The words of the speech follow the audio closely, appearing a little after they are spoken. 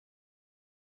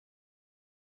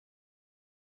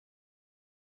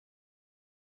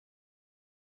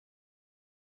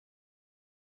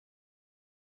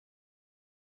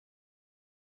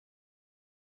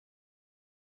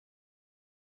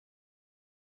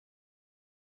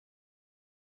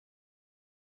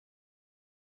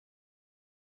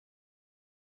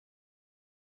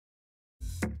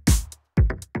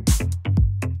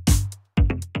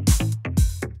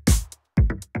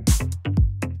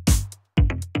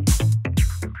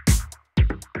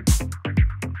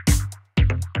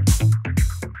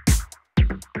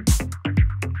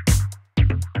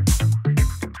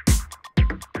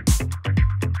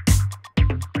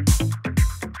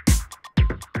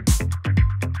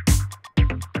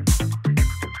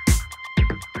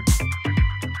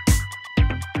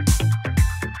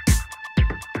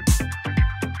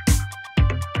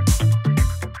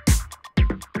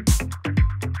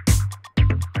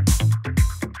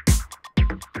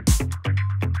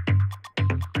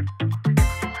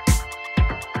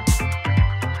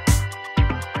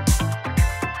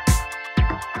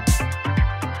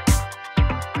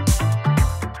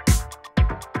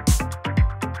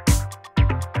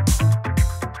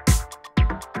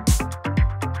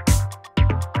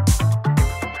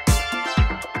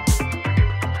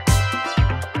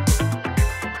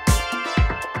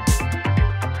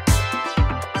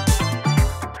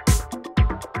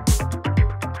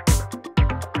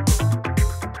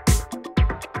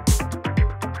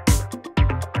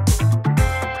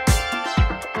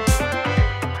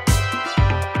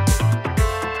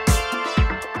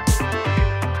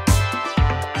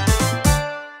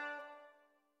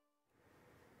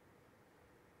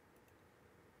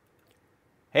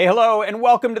Hey, hello, and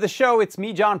welcome to the show. It's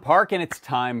me, John Park, and it's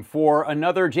time for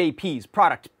another JP's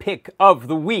Product Pick of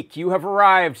the Week. You have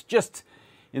arrived just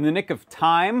in the nick of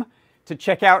time to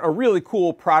check out a really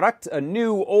cool product, a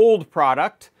new old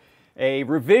product, a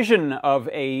revision of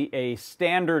a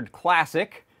standard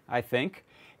classic, I think.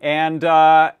 And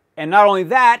not only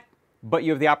that, but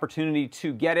you have the opportunity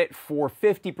to get it for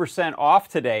 50% off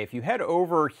today. If you head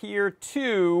over here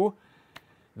to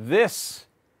this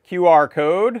QR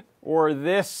code or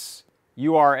this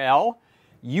URL,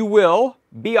 you will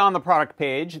be on the product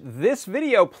page. This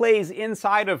video plays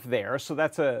inside of there, so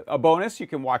that's a bonus. You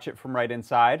can watch it from right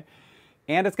inside.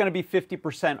 And it's going to be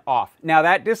 50% off. Now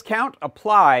that discount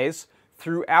applies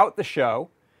throughout the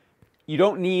show. You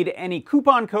don't need any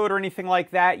coupon code or anything like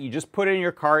that. You just put it in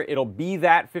your cart. It'll be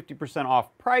that 50%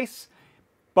 off price,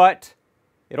 but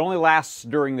it only lasts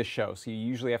during the show, so you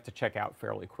usually have to check out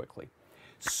fairly quickly.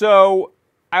 So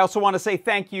I also want to say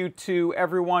thank you to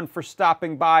everyone for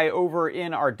stopping by over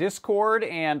in our Discord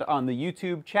and on the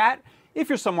YouTube chat. If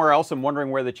you're somewhere else and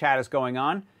wondering where the chat is going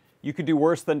on, you could do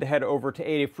worse than to head over to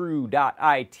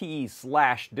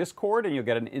adafru.it/Discord and you'll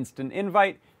get an instant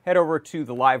invite. Head over to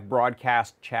the live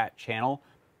broadcast chat channel.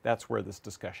 That's where this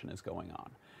discussion is going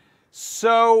on.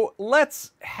 So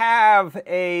let's have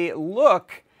a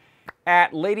look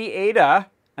at Lady Ada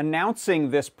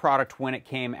announcing this product when it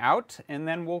came out, and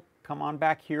then we'll come on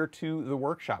back here to the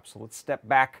workshop. So let's step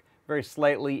back very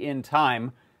slightly in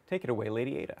time. Take it away,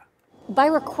 Lady Ada. By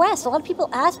request, a lot of people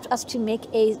asked us to make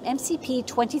a MCP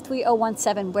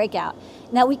 23017 breakout.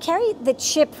 Now, we carry the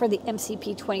chip for the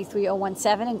MCP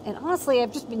 23017, and honestly,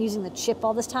 I've just been using the chip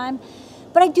all this time.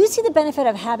 But I do see the benefit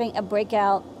of having a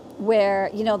breakout where,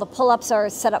 you know, the pull-ups are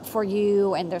set up for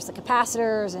you, and there's the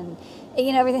capacitors, and,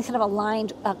 you know, everything's kind of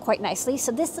aligned quite nicely.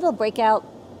 So this little breakout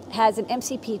has an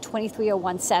MCP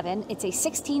 23017. It's a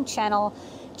 16-channel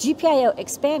GPIO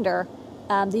expander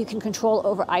that you can control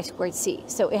over I2C.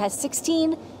 So it has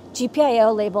 16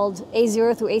 GPIO labeled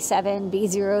A0 through A7,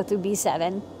 B0 through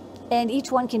B7, and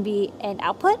each one can be an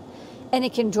output, and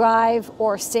it can drive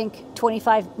or sync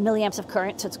 25 milliamps of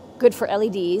current, so it's good for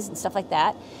LEDs and stuff like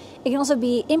that. It can also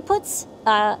be inputs,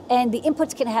 and the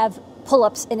inputs can have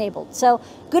pull-ups enabled. So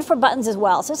good for buttons as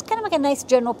well. So it's kind of like a nice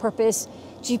general purpose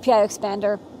GPIO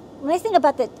expander. The nice thing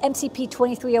about the MCP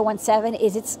 23017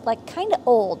 is it's like kind of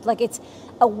old. Like it's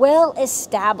a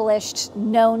well-established,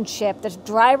 known chip. There's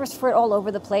drivers for it all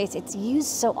over the place. It's used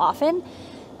so often.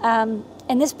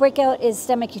 And this breakout is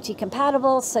STEMMA-QT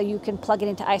compatible, so you can plug it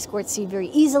into I2C very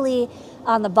easily.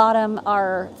 On the bottom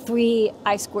are 3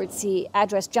 I2C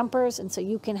address jumpers, and so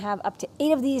you can have up to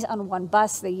 8 of these on one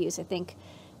bus. They use, I think,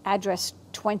 address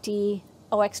 20,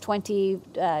 OX20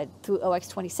 through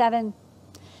OX27.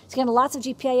 So you get lots of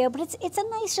GPIO, but it's a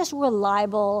nice, just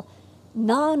reliable,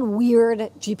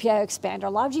 non-weird GPIO expander. A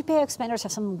lot of GPIO expanders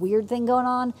have some weird thing going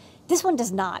on. This one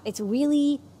does not. It's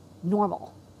really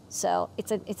normal. So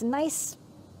it's a nice,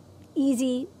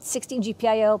 easy 16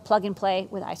 GPIO plug and play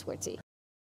with I2C.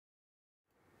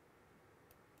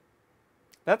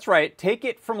 That's right. Take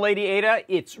it from Lady Ada.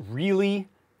 It's really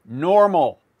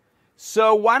normal.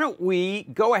 So why don't we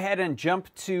go ahead and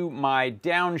jump to my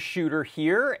down shooter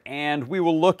here, and we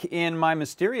will look in my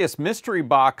mysterious mystery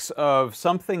box of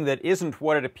something that isn't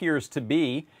what it appears to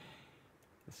be.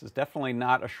 This is definitely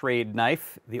not a Schrade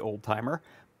knife, the old timer,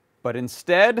 but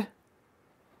instead,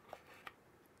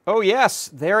 oh yes,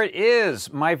 there it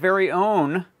is, my very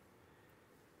own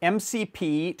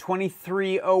MCP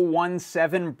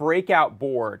 23017 breakout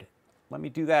board. Let me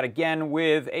do that again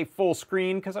with a full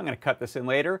screen because I'm going to cut this in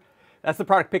later. That's the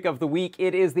product pick of the week.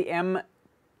 It is the MCP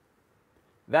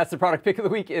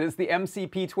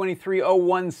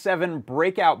 23017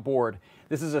 breakout board.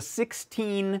 This is a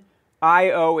 16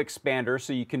 I/O expander,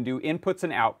 so you can do inputs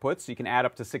and outputs. You can add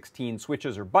up to 16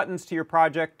 switches or buttons to your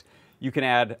project. You can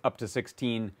add up to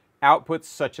 16 outputs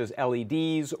such as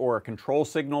LEDs or a control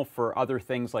signal for other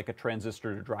things like a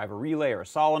transistor to drive a relay or a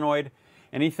solenoid.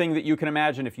 Anything that you can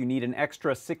imagine. If you need an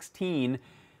extra 16,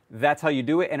 that's how you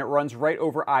do it, and it runs right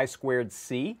over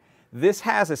I2C. This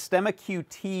has a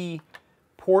STEMMA-QT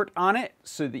port on it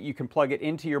so that you can plug it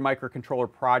into your microcontroller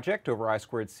project over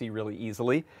I2C really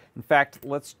easily. In fact,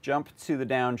 let's jump to the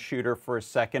down shooter for a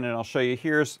second, and I'll show you.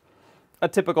 Here's a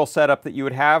typical setup that you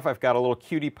would have. I've got a little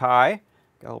QT Py.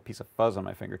 Got a little piece of fuzz on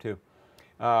my finger, too.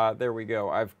 There we go.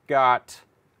 I've got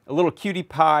a little QT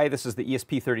Py. This is the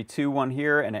ESP32 one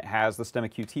here, and it has the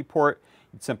STEMMA-QT port.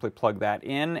 You'd simply plug that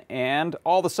in, and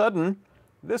all of a sudden,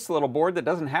 this little board that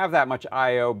doesn't have that much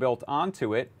I/O built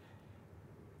onto it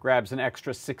grabs an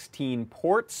extra 16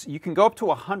 ports. You can go up to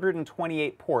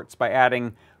 128 ports by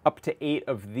adding up to 8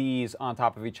 of these on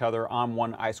top of each other on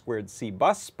one I2C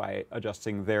bus by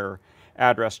adjusting their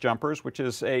address jumpers, which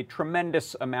is a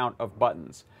tremendous amount of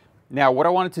buttons. Now, what I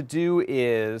wanted to do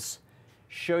is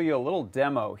show you a little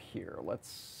demo here.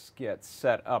 Let's get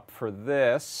set up for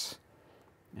this,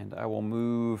 and I will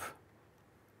move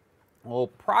a little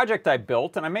project I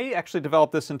built, and I may actually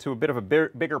develop this into a bit of a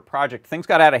bigger project. Things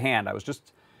got out of hand. I was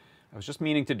just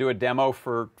meaning to do a demo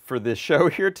for this show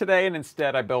here today, and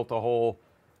instead I built a whole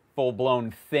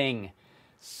full-blown thing.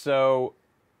 So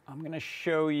I'm going to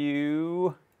show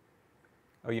you.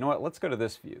 Oh, you know what? Let's go to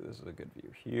this view. This is a good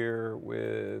view here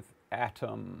with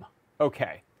Atom.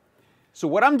 Okay. So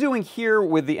what I'm doing here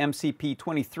with the MCP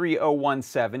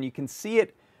 23017, you can see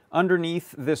it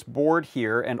underneath this board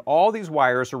here, and all these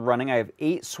wires are running. I have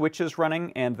 8 switches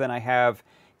running, and then I have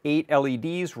 8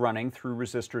 LEDs running through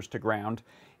resistors to ground,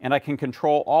 and I can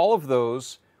control all of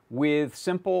those with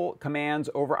simple commands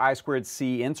over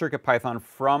I2C in CircuitPython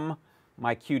from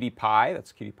my QT Py.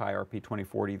 That's QT Py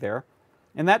RP2040 there.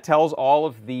 And that tells all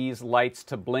of these lights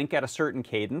to blink at a certain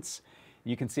cadence.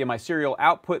 You can see my serial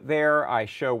output there. I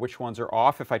show which ones are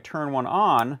off. If I turn one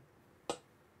on,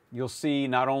 you'll see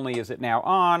not only is it now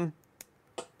on,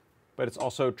 but it's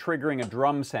also triggering a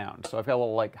drum sound. So I've got a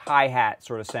little like hi-hat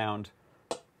sort of sound.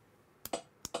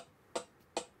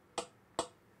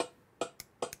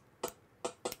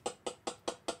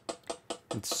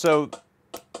 And so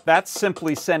that's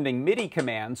simply sending MIDI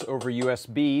commands over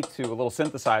USB to a little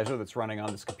synthesizer that's running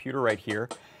on this computer right here.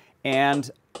 And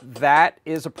that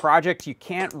is a project you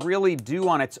can't really do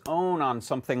on its own on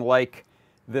something like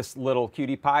this little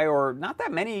QT Py, or not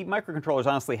that many microcontrollers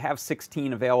honestly have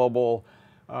 16 available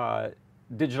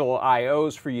digital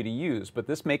IOs for you to use, but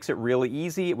this makes it really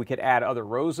easy. We could add other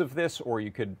rows of this, or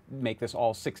you could make this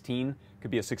all 16. It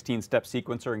could be a 16-step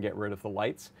sequencer and get rid of the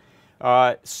lights.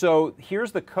 So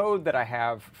here's the code that I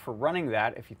have for running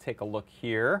that. If you take a look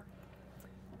here,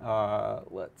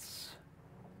 let's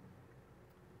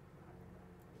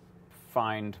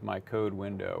find my code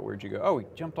window. Where'd you go? Oh, we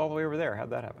jumped all the way over there. How'd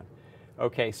that happen?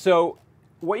 Okay, so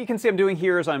what you can see I'm doing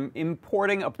here is I'm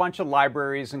importing a bunch of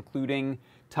libraries, including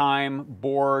time,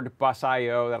 board, bus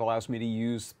I/O that allows me to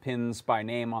use pins by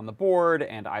name on the board,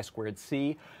 and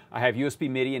I2C. I have USB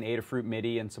MIDI and Adafruit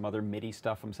MIDI and some other MIDI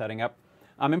stuff I'm setting up.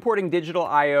 I'm importing digital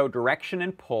I/O direction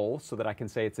and pull so that I can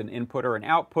say it's an input or an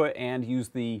output and use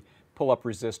the pull-up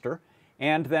resistor.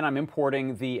 And then I'm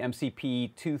importing the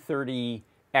MCP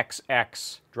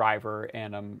 230XX driver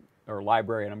or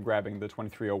library, and I'm grabbing the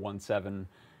 23017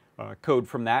 code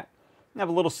from that. I have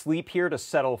a little sleep here to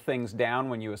settle things down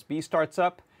when USB starts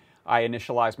up. I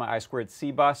initialize my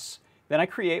I2C bus. Then I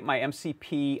create my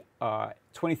MCP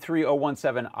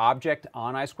 23017 object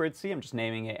on I2C. I'm just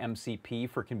naming it MCP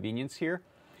for convenience here.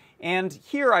 And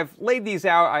here I've laid these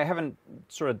out. I haven't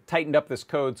sort of tightened up this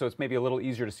code, so it's maybe a little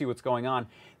easier to see what's going on.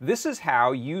 This is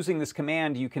how, using this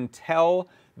command, you can tell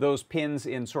those pins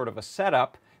in sort of a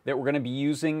setup that we're going to be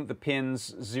using the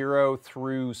pins 0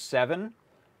 through 7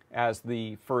 as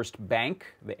the first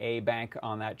bank, the A bank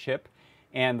on that chip.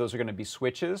 And those are going to be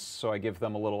switches, so I give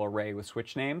them a little array with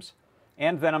switch names.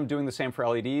 And then I'm doing the same for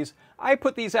LEDs. I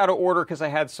put these out of order because I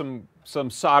had some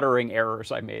soldering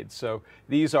errors I made. So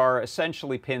these are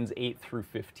essentially pins 8 through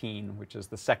 15, which is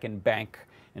the second bank.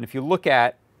 And if you look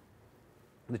at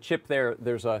the chip there,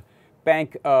 there's a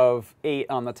bank of 8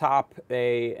 on the top,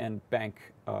 A, and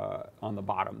bank on the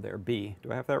bottom there, B.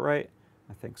 Do I have that right?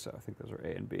 I think so. I think those are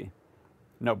A and B.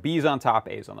 No, B's on top,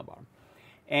 A's on the bottom.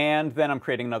 And then I'm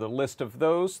creating another list of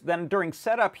those. Then during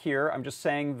setup here, I'm just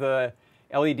saying the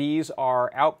LEDs are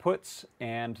outputs,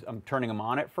 and I'm turning them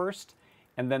on at first.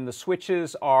 And then the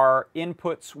switches are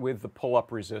inputs with the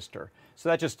pull-up resistor. So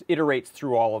that just iterates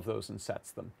through all of those and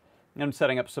sets them. And I'm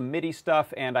setting up some MIDI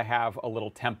stuff, and I have a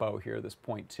little tempo here at this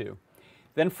point too.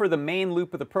 Then for the main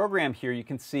loop of the program here, you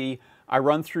can see I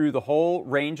run through the whole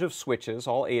range of switches,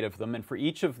 all 8 of them, and for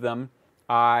each of them,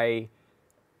 I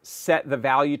set the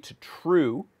value to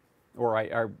true, or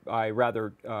I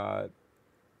rather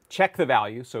check the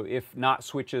value. So if not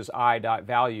switches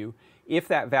I.value, if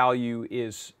that value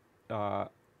is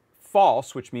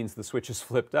false, which means the switch is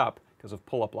flipped up because of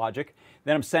pull-up logic,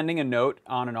 then I'm sending a note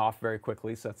on and off very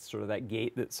quickly. So that's sort of that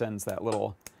gate that sends that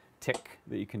little tick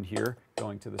that you can hear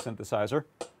going to the synthesizer.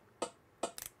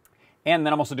 And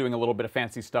then I'm also doing a little bit of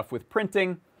fancy stuff with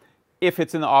printing. If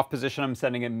it's in the off position, I'm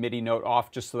sending a MIDI note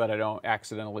off just so that I don't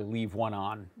accidentally leave one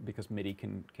on, because MIDI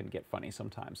can get funny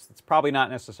sometimes. It's probably not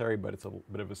necessary, but it's a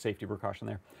bit of a safety precaution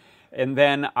there. And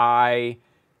then I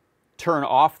turn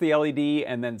off the LED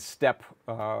and then step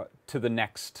to the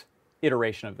next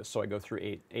iteration of this. So I go through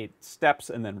eight steps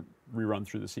and then rerun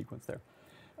through the sequence there.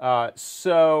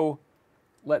 So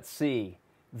let's see.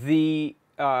 The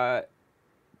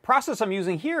process I'm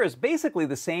using here is basically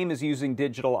the same as using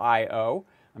digital I/O.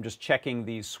 I'm just checking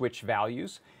these switch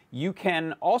values. You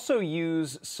can also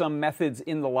use some methods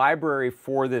in the library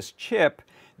for this chip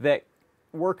that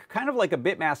work kind of like a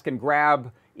bitmask and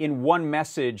grab in one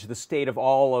message the state of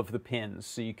all of the pins.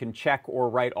 So you can check or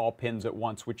write all pins at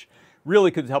once, which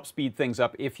really could help speed things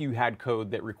up if you had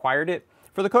code that required it.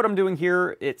 For the code I'm doing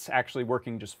here, it's actually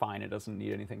working just fine. It doesn't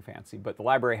need anything fancy, but the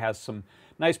library has some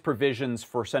nice provisions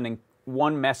for sending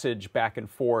one message back and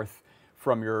forth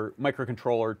from your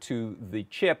microcontroller to the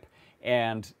chip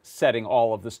and setting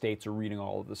all of the states or reading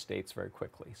all of the states very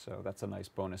quickly. So that's a nice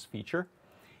bonus feature.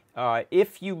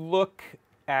 If you look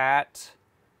at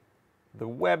the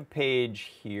web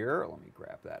page here, let me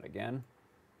grab that again,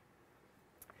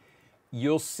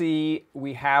 you'll see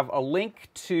we have a link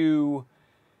to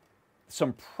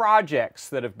some projects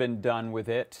that have been done with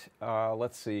it.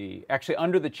 Let's see, actually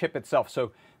under the chip itself.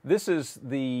 So this is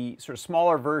the sort of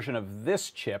smaller version of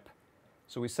this chip.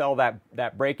 So we sell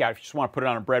that breakout. If you just want to put it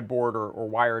on a breadboard or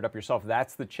wire it up yourself,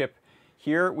 that's the chip.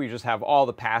 Here we just have all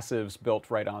the passives built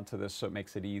right onto this, so it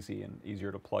makes it easy and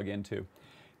easier to plug into.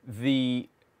 The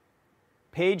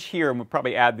page here, and we'll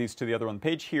probably add these to the other one. The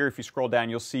page here, if you scroll down,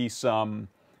 you'll see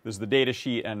there's the data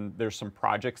sheet and there's some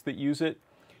projects that use it.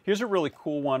 Here's a really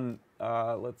cool one,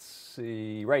 let's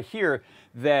see, right here,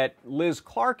 that Liz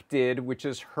Clark did, which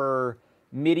is her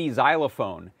MIDI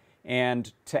xylophone.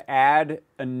 And to add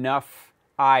enough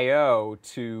I/O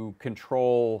to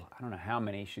control, I don't know how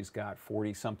many she's got,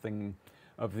 40-something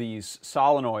of these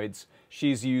solenoids.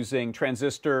 She's using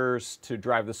transistors to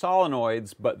drive the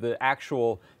solenoids, but the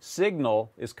actual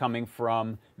signal is coming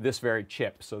from this very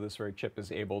chip. So this very chip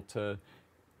is able to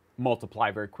multiply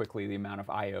very quickly the amount of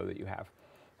I/O that you have.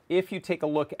 If you take a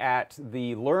look at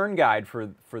the Learn Guide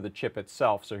for the chip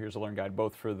itself, so here's a Learn Guide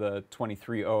both for the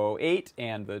 23008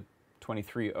 and the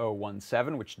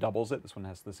 23017, which doubles it. This one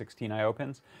has the 16 I/O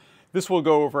pins. This will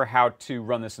go over how to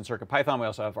run this in CircuitPython. We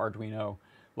also have Arduino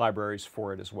libraries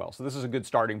for it as well. So this is a good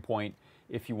starting point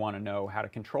if you want to know how to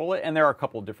control it. And there are a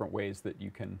couple of different ways that you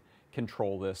can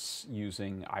control this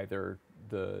using either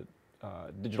the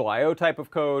digital I/O type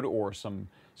of code or some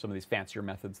of these fancier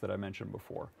methods that I mentioned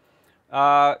before.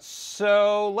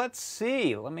 So let's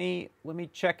see. Let me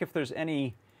check if there's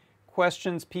any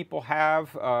questions people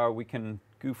have. We can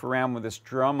goof around with this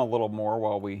drum a little more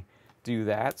while we do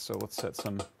that. So let's set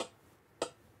some.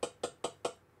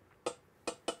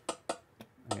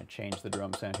 I'm going to change the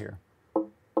drum sound here.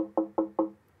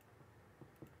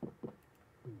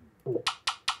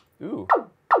 Ooh,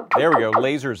 there we go,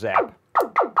 laser zap.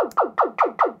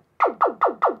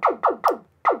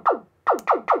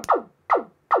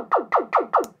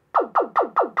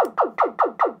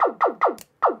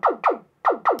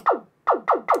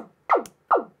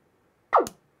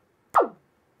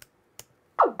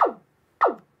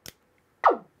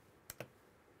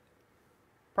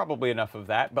 Probably enough of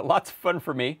that, but lots of fun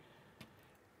for me.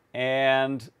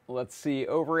 And let's see,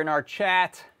 over in our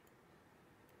chat,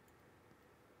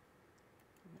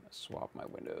 I'm going to swap my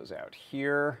windows out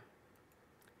here.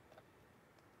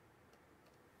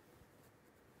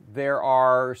 There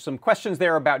are some questions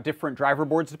there about different driver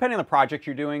boards. Depending on the project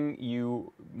you're doing,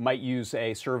 you might use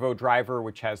a servo driver,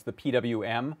 which has the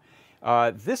PWM.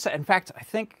 This, in fact, I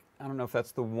don't know if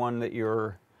that's the one that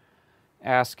you're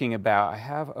asking about. I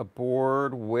have a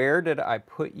board. Where did I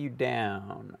put you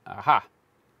down? Aha.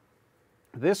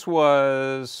 This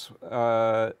was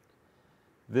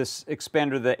this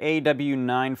expander, the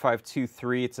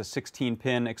AW9523. It's a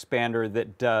 16-pin expander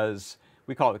that does,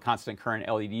 we call it the constant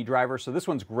current LED driver. So this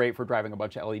one's great for driving a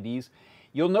bunch of LEDs.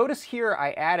 You'll notice here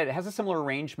I added, it has a similar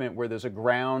arrangement where there's a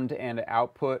ground and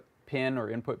output pin or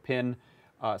input pin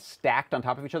stacked on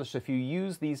top of each other. So if you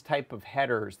use these type of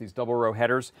headers, these double row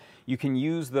headers, you can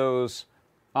use those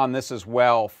on this as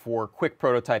well for quick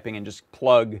prototyping and just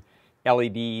plug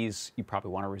LEDs. You probably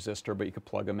want a resistor, but you could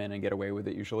plug them in and get away with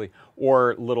it usually.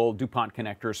 Or little DuPont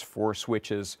connectors for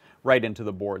switches right into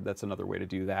the board. That's another way to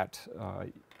do that.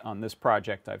 On this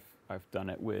project, I've done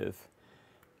it with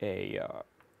a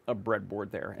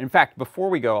breadboard there. In fact, before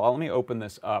we go, let me open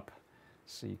this up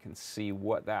so you can see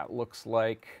what that looks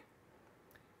like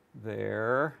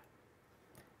there.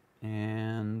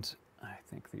 And I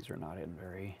think these are not in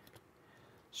very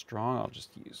strong. I'll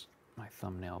just use my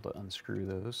thumbnail to unscrew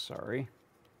those, sorry.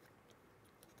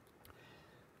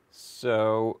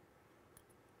 So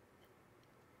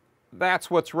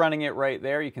that's what's running it right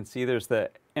there. You can see there's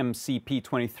the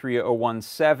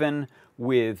MCP23017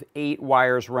 with 8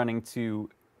 wires running to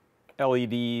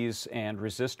LEDs and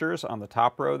resistors on the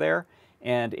top row there,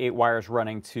 and 8 wires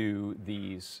running to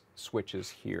these switches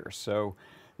here. So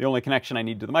the only connection I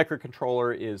need to the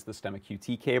microcontroller is the STEMMA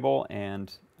QT cable,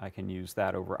 and I can use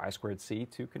that over I2C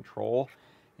to control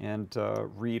and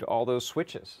read all those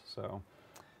switches. So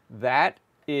that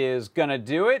is gonna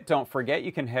do it. Don't forget,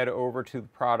 you can head over to the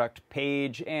product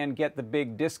page and get the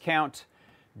big discount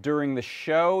during the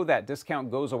show. That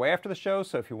discount goes away after the show,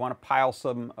 so if you want to pile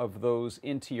some of those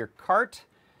into your cart,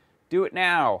 do it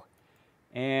now.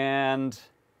 And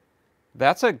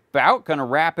that's about gonna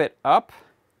wrap it up.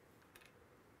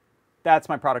 That's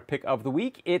my product pick of the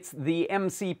week. It's the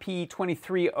MCP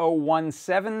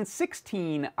 23017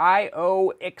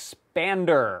 16IO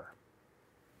expander.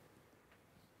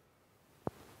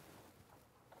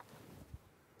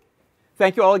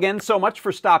 Thank you all again so much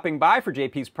for stopping by for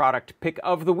JP's product pick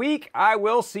of the week. I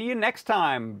will see you next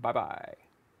time. Bye-bye.